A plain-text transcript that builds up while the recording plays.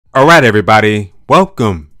Alright everybody,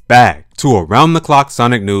 welcome back to Around the Clock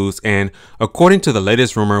Sonic News, and according to the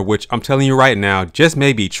latest rumor, which I'm telling you right now just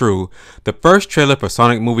may be true, the first trailer for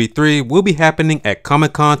Sonic Movie 3 will be happening at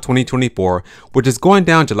Comic-Con 2024, which is going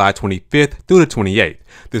down July 25th through the 28th.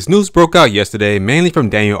 This news broke out yesterday mainly from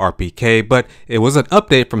Daniel RPK, but it was an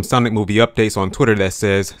update from Sonic Movie Updates on Twitter that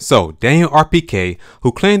says, so Daniel RPK,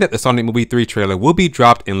 who claimed that the Sonic Movie 3 trailer will be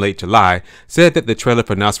dropped in late July, said that the trailer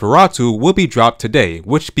for Nosferatu will be dropped today,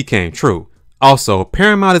 which became true. Also,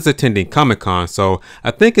 Paramount is attending Comic-Con, so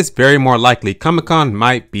I think it's very more likely Comic-Con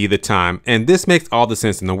might be the time, and this makes all the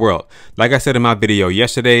sense in the world. Like I said in my video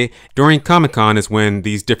yesterday, during Comic-Con is when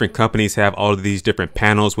these different companies have all of these different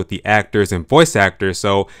panels with the actors and voice actors,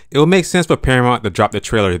 so it will make sense for Paramount to drop the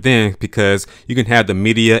trailer then, because you can have the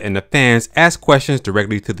media and the fans ask questions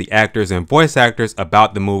directly to the actors and voice actors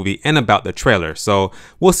about the movie and about the trailer, so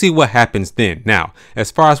we'll see what happens then. Now,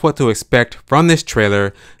 as far as what to expect from this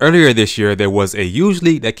trailer, earlier this year there was a huge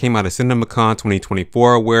leak that came out of CinemaCon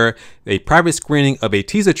 2024 where a private screening of a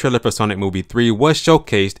teaser trailer for Sonic Movie 3 was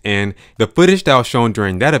showcased, and the footage that was shown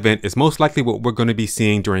during that event is most likely what we're going to be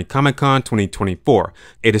seeing during Comic-Con 2024.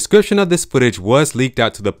 A description of this footage was leaked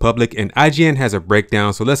out to the public and IGN has a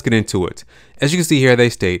breakdown, so let's get into it. As you can see here, they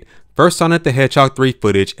state, first Sonic the Hedgehog 3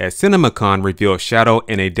 footage at CinemaCon revealed Shadow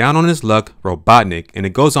and a down on his luck Robotnik, and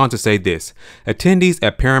it goes on to say this: attendees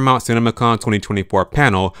at Paramount CinemaCon 2024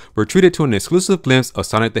 panel were treated to an exclusive glimpse of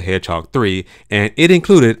Sonic the Hedgehog 3, and it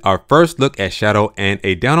included our first look at Shadow and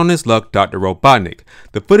a down on his luck Dr. Robotnik.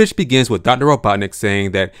 The footage begins with Dr. Robotnik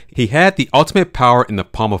saying that he had the ultimate power in the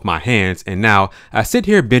palm of my hands, and now I sit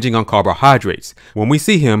here binging on carbohydrates. When we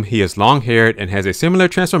see him, he is long haired and has a similar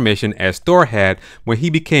transformation as Thor had when he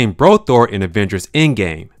became Bro Thor in Avengers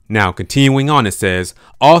Endgame. Now continuing on, it says,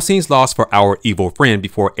 all seems lost for our evil friend,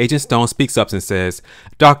 before Agent Stone speaks up and says,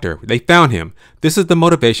 Doctor, they found him. This is the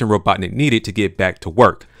motivation Robotnik needed to get back to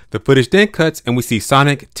work. The footage then cuts and we see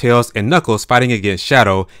Sonic, Tails, and Knuckles fighting against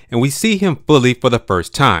Shadow, and we see him fully for the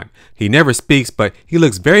first time. He never speaks, but he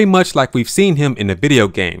looks very much like we've seen him in the video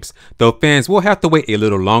games. Though fans will have to wait a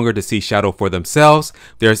little longer to see Shadow for themselves,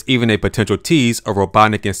 there's even a potential tease of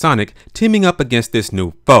Robotnik and Sonic teaming up against this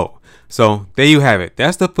new foe. So there you have it.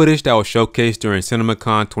 That's the footage that was showcased during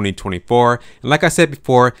CinemaCon 2024. And like I said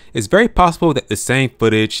before, it's very possible that the same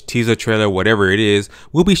footage, teaser trailer, whatever it is,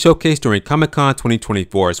 will be showcased during Comic-Con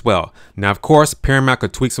 2024 as well. Now, of course, Paramount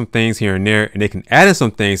could tweak some things here and there, and they can add in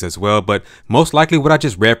some things as well. But most likely what I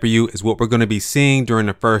just read for you is what we're going to be seeing during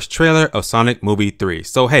the first trailer of Sonic Movie 3.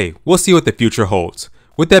 So hey, we'll see what the future holds.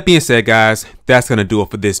 With that being said, guys, that's going to do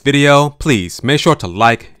it for this video. Please make sure to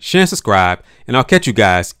like, share, and subscribe, and I'll catch you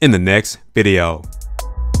guys in the next video.